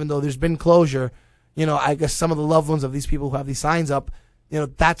hearts, even though there's been closure, I guess some of the loved ones of these people who have these signs up,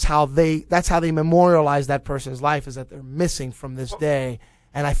 that's how they memorialize that person's life, is that they're missing from this day.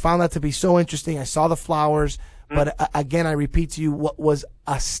 And I found that to be so interesting. I saw the flowers, but again, I repeat to you, what was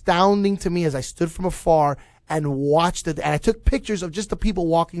astounding to me as I stood from afar and watched it, and I took pictures of just the people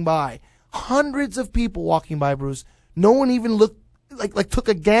walking by. Hundreds of people walking by, Bruce. No one even looked, took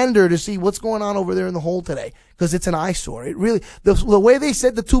a gander to see what's going on over there in the hole today, because it's an eyesore. It really, the way they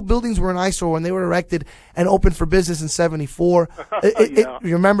said the two buildings were an eyesore when they were erected and opened for business in 1974.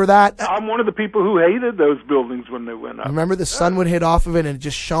 You remember that? I'm one of the people who hated those buildings when they went up. Remember the sun would hit off of it and it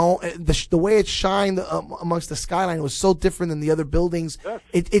just shone. The way it shined amongst the skyline was so different than the other buildings. Yes.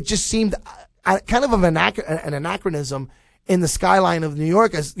 It just seemed kind of an anachronism in the skyline of New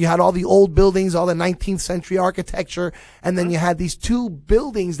York, as you had all the old buildings, all the 19th century architecture, and then you had these two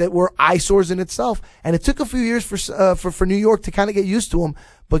buildings that were eyesores in itself. And it took a few years for New York to kind of get used to them,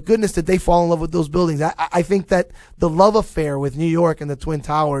 but goodness did they fall in love with those buildings. I think that the love affair with New York and the Twin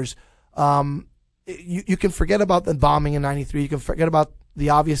Towers, you can forget about the bombing in 93, you can forget about the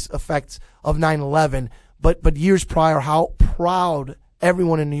obvious effects of 9/11, but years prior, how proud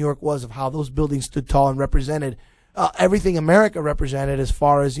everyone in New York was of how those buildings stood tall and represented everything America represented, as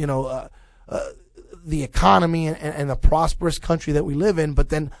far as the economy and the prosperous country that we live in, but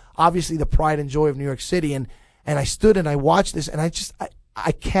then obviously the pride and joy of New York City. And I stood and I watched this, and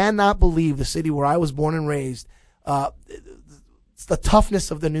I cannot believe the city where I was born and raised. The toughness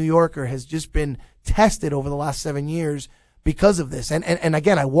of the New Yorker has just been tested over the last 7 years because of this. And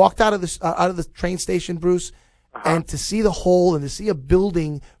again, I walked out of the train station, Bruce. And to see the hole and to see a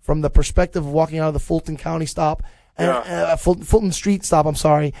building from the perspective of walking out of the Fulton County stop, Fulton Street stop, I'm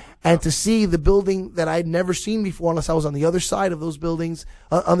sorry, and to see the building that I'd never seen before unless I was on the other side of those buildings,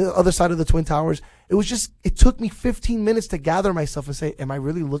 on the other side of the Twin Towers, it took me 15 minutes to gather myself and say, am I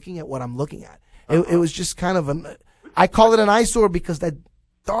really looking at what I'm looking at? It was just kind of I call it an eyesore because that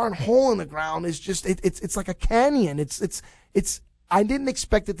darn hole in the ground is just, it's like a canyon. I didn't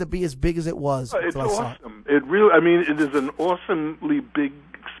expect it to be as big as it was. It's awesome. It is an awesomely big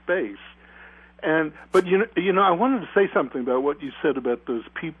space. But I wanted to say something about what you said about those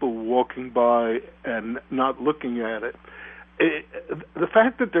people walking by and not looking at it. The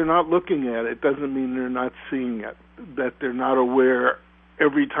fact that they're not looking at it doesn't mean they're not seeing it, that they're not aware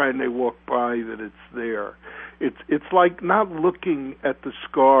every time they walk by that it's there. It's like not looking at the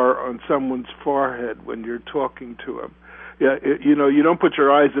scar on someone's forehead when you're talking to them. Yeah, you don't put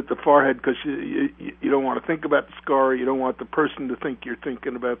your eyes at the forehead because you don't want to think about the scar. You don't want the person to think you're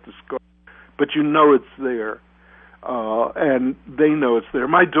thinking about the scar. But you know it's there, and they know it's there.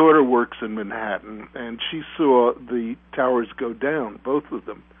 My daughter works in Manhattan, and she saw the towers go down, both of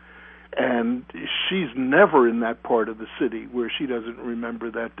them. And she's never in that part of the city where she doesn't remember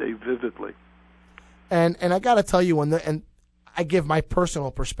that day vividly. And I got to tell you, and I give my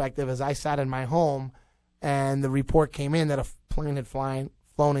personal perspective as I sat in my home, and the report came in that a plane had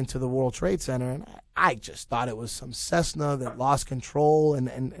flown into the World Trade Center, and I just thought it was some Cessna that lost control,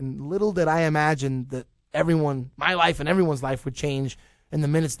 and little did I imagine that my life and everyone's life would change in the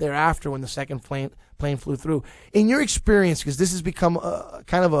minutes thereafter when the second plane flew through. In your experience, because this has become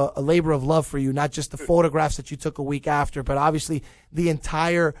kind of a labor of love for you, not just the photographs that you took a week after, but obviously the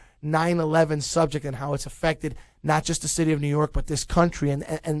entire 9/11 subject and how it's affected not just the city of New York, but this country and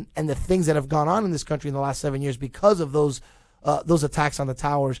the things that have gone on in this country in the last 7 years because of those attacks on the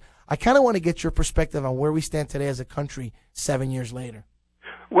towers. I kind of want to get your perspective on where we stand today as a country 7 years later.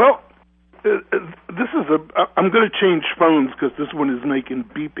 Well, I'm going to change phones because this one is making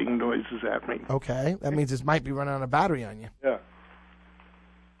beeping noises at me. Okay, that means this might be running out of battery on you. Yeah.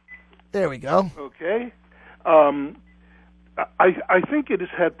 There we go. Okay. I think it has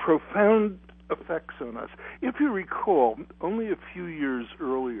had profound effects on us. If you recall, only a few years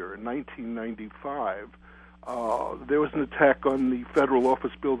earlier, in 1995, there was an attack on the federal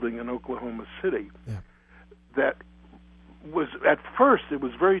office building in Oklahoma City. Yeah. That was, at first, it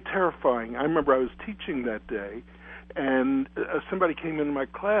was very terrifying. I remember I was teaching that day, and somebody came into my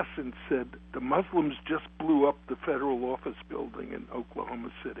class and said, the Muslims just blew up the federal office building in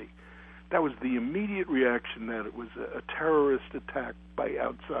Oklahoma City. That was the immediate reaction, that it was a terrorist attack by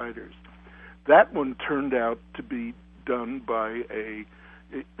outsiders. That one turned out to be done by a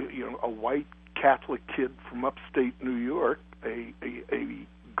white Catholic kid from upstate New York, a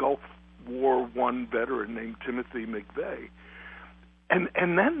Gulf War I veteran named Timothy McVeigh, and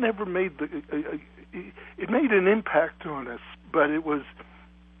that never made it made an impact on us, but it was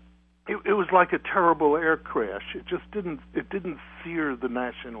like a terrible air crash. It just didn't sear the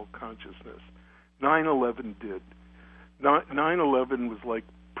national consciousness. 9/11 did. 9/11 was like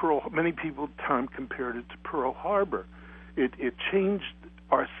many people at the time compared it to Pearl Harbor. It changed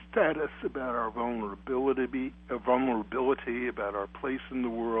our status about our vulnerability, about our place in the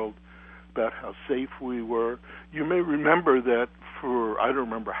world, about how safe we were. You may remember that for, I don't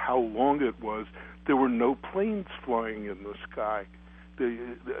remember how long it was, there were no planes flying in the sky.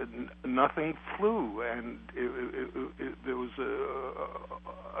 Nothing flew, and there was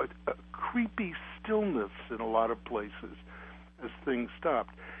a creepy stillness in a lot of places as things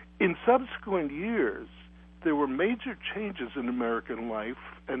stopped. In subsequent years, there were major changes in American life,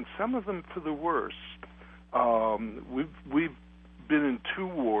 and some of them for the worse. We've been in 2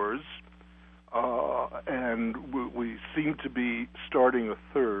 wars, and we seem to be starting a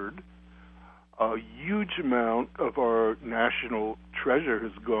third. A huge amount of our national treasure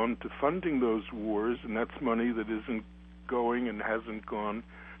has gone to funding those wars, and that's money that isn't going and hasn't gone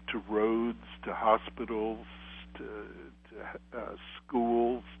to roads, to hospitals, to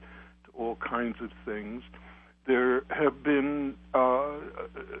schools, to all kinds of things. There have been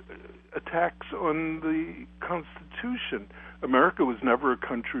attacks on the Constitution. America was never a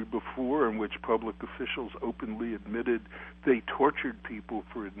country before in which public officials openly admitted they tortured people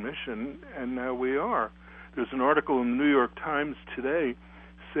for admission, and now we are. There's an article in the New York Times today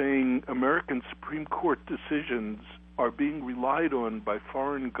saying American Supreme Court decisions are being relied on by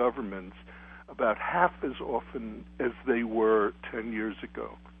foreign governments about half as often as they were 10 years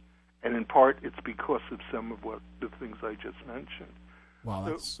ago. And in part, it's because of some of the things I just mentioned. Wow,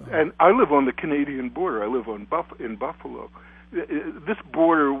 that's and I live on the Canadian border. I live in Buffalo. This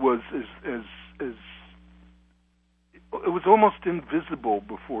border was it was almost invisible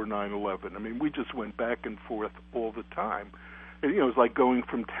before 9/11. I mean, we just went back and forth all the time. And, it was like going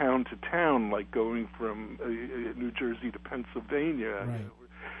from town to town, like going from New Jersey to Pennsylvania. Right.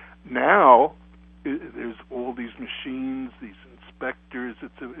 Now, there's all these machines, these inspectors.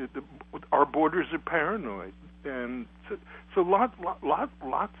 Our borders are paranoid, and so lots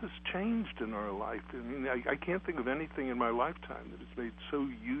has changed in our life. I mean, I can't think of anything in my lifetime that has made so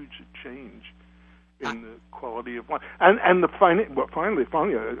huge a change in the quality of life. And finally,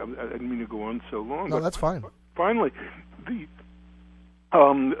 I didn't mean to go on so long. No, that's fine. Finally,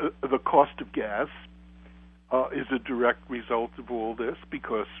 the cost of gas is a direct result of all this,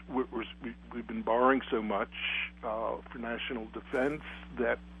 because we've been borrowing so much for national defense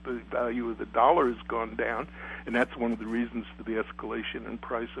that the value of the dollar has gone down, and that's one of the reasons for the escalation in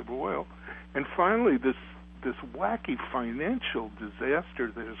price of oil. And finally, this wacky financial disaster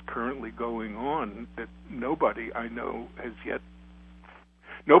that is currently going on that nobody I know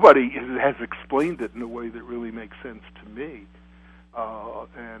nobody has explained it in a way that really makes sense to me.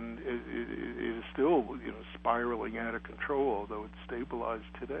 And it is still, spiraling out of control, although it's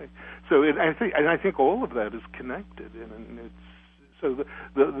stabilized today. So I think all of that is connected, and it's so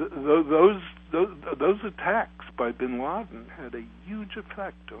those attacks by Bin Laden had a huge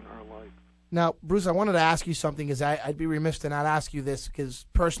effect on our life. Now, Bruce, I wanted to ask you something, because I'd be remiss to not ask you this, because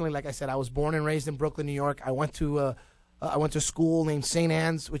personally, like I said, I was born and raised in Brooklyn, New York. I went to a school named St.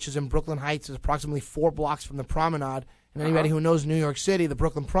 Anne's, which is in Brooklyn Heights. It's approximately 4 blocks from the Promenade. And anybody who knows New York City, the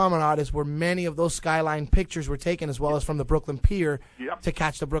Brooklyn Promenade is where many of those skyline pictures were taken, as well as from the Brooklyn Pier to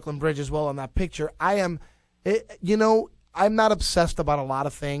catch the Brooklyn Bridge as well on that picture. I'm not obsessed about a lot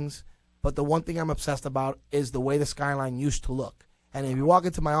of things, but the one thing I'm obsessed about is the way the skyline used to look. And if you walk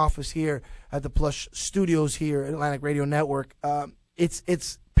into my office here at the Plush Studios here at Atlantic Radio Network,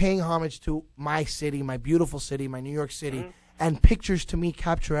 it's paying homage to my city, my beautiful city, my New York City. Mm-hmm. And pictures to me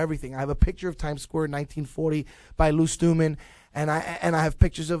capture everything. I have a picture of Times Square in 1940 by Lou Stewman, and I have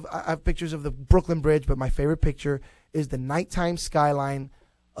pictures of the Brooklyn Bridge. But my favorite picture is the nighttime skyline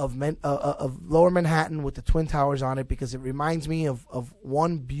of Lower Manhattan with the Twin Towers on it, because it reminds me of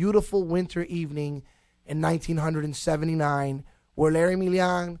one beautiful winter evening in 1979 where Larry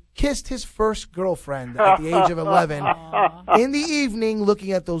Milian kissed his first girlfriend at the age of 11 in the evening,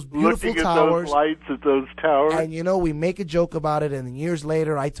 looking at those beautiful towers. Those lights at those towers. And, we make a joke about it. And years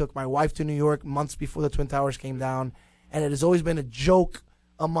later, I took my wife to New York months before the Twin Towers came down. And it has always been a joke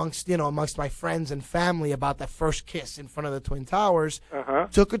amongst my friends and family about that first kiss in front of the Twin Towers.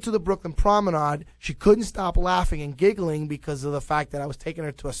 Took her to the Brooklyn Promenade. She couldn't stop laughing and giggling because of the fact that I was taking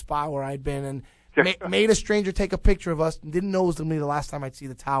her to a spa where I'd been and made a stranger take a picture of us and didn't know it was going to be the last time I'd see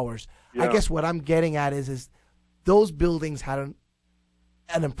the towers. Yeah. I guess what I'm getting at is those buildings had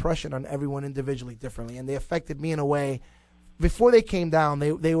an impression on everyone individually differently, and they affected me in a way. Before they came down,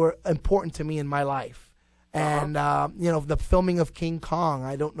 they were important to me in my life. And, the filming of King Kong,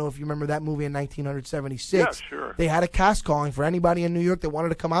 I don't know if you remember that movie in 1976. Yeah, sure. They had a cast calling for anybody in New York that wanted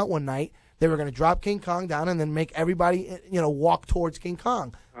to come out one night. They were going to drop King Kong down and then make everybody, walk towards King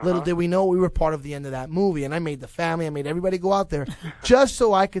Kong. Little did we know we were part of the end of that movie. And I made the family, I made everybody go out there just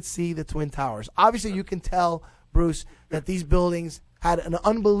so I could see the Twin Towers. Obviously, you can tell, Bruce, that these buildings had an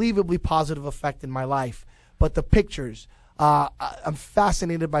unbelievably positive effect in my life. But the pictures, I'm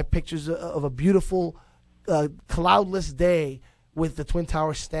fascinated by pictures of a beautiful cloudless day with the Twin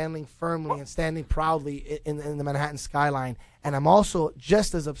Towers standing firmly and standing proudly in the Manhattan skyline. And I'm also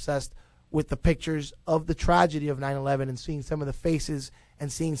just as obsessed with the pictures of the tragedy of 9/11 and seeing some of the faces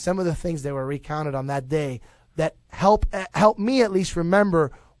and seeing some of the things that were recounted on that day that help me at least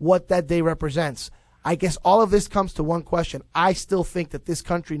remember what that day represents. I guess all of this comes to one question. I still think that this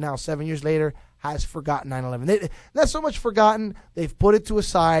country now, 7 years later, has forgotten 9/11. Not so much forgotten, they've put it to a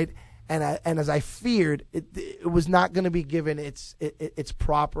side, and as I feared, it was not going to be given its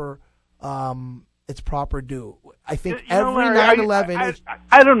proper due. I think every 9/11.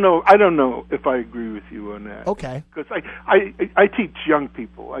 I don't know. I don't know if I agree with you on that. Okay. Because I teach young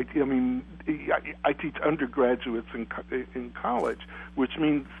people. I teach undergraduates in college, which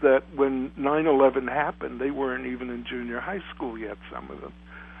means that when 9/11 happened, they weren't even in junior high school yet. Some of them.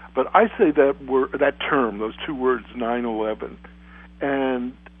 But I say that term, those two words, 9/11,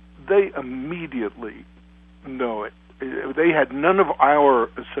 and they immediately know it. They had none of our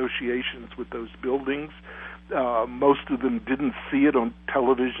associations with those buildings. Most of them didn't see it on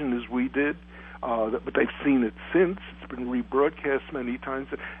television as we did, but they've seen it since. It's been rebroadcast many times,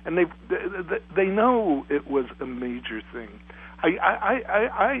 and they know it was a major thing.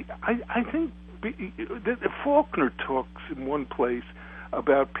 I think Faulkner talks in one place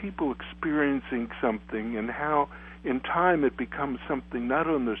about people experiencing something and how in time it becomes something not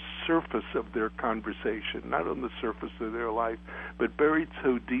on the surface of their conversation, not on the surface of their life, but buried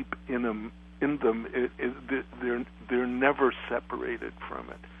so deep in them, they're never separated from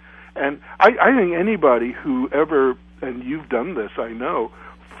it. And I think anybody who ever, and you've done this, I know,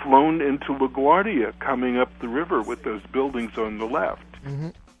 flown into LaGuardia coming up the river with those buildings on the left,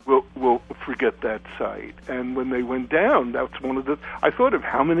 will forget that sight. And when they went down, that's one of the... I thought of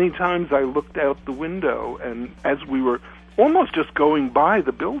how many times I looked out the window, and as we were almost just going by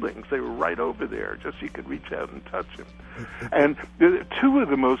the buildings, they were right over there, just so you could reach out and touch them. And two of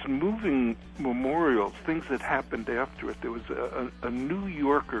the most moving memorials, things that happened after it, there was a New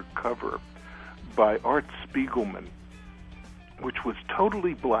Yorker cover by Art Spiegelman, which was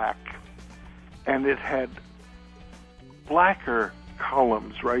totally black, and it had blacker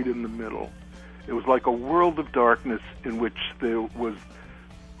columns right in the middle. It was like a world of darkness in which there was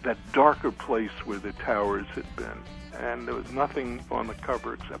that darker place where the towers had been. And there was nothing on the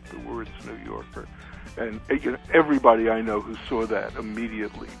cover except the words New Yorker. And everybody I know who saw that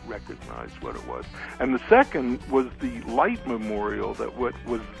immediately recognized what it was. And the second was the light memorial that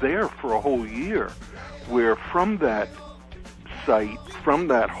was there for a whole year, where from that site, from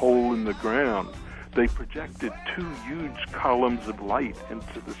that hole in the ground, they projected two huge columns of light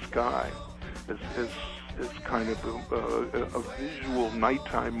into the sky as kind of a visual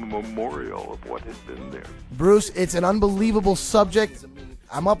nighttime memorial of what had been there. Bruce, it's an unbelievable subject.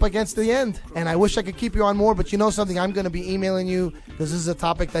 I'm up against the end, and I wish I could keep you on more, but you know something? I'm going to be emailing you because this is a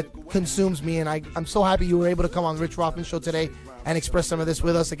topic that consumes me, and I'm so happy you were able to come on the Rich Rothman Show today and express some of this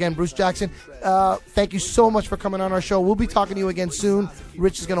with us. Again, Bruce Jackson, thank you so much for coming on our show. We'll be talking to you again soon.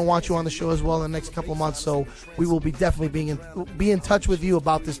 Rich is going to want you on the show as well in the next couple of months, so we will be definitely be in touch with you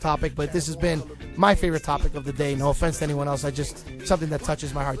about this topic, but this has been my favorite topic of the day. No offense to anyone else. Something that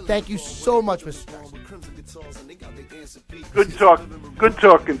touches my heart. Thank you so much, Mr. Jackson. Good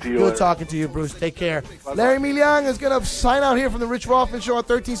talking to you. Good talking to you, Bruce. Take care. Bye-bye. Larry Milian is going to sign out here from the Rich Rothman Show on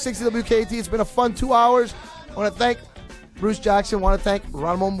 1360 WKT. It's been a fun 2 hours. I want to thank Bruce Jackson. I want to thank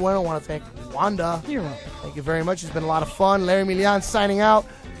Ramon Bueno. I want to thank Wanda. You're welcome. Thank you very much. It's been a lot of fun. Larry Milian signing out.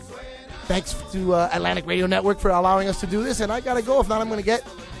 Thanks to Atlantic Radio Network for allowing us to do this. And I got to go. If not, I'm going to get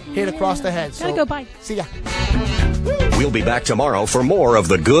hit across the head. Gotta go. Bye. See ya. We'll be back tomorrow for more of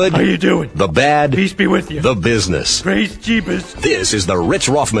the good, How you doing? the bad, Peace be with you. the business. Praise Jeebus. This is the Rich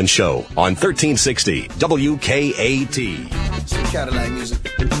Rothman Show on 1360 WKAT. Cadillac music.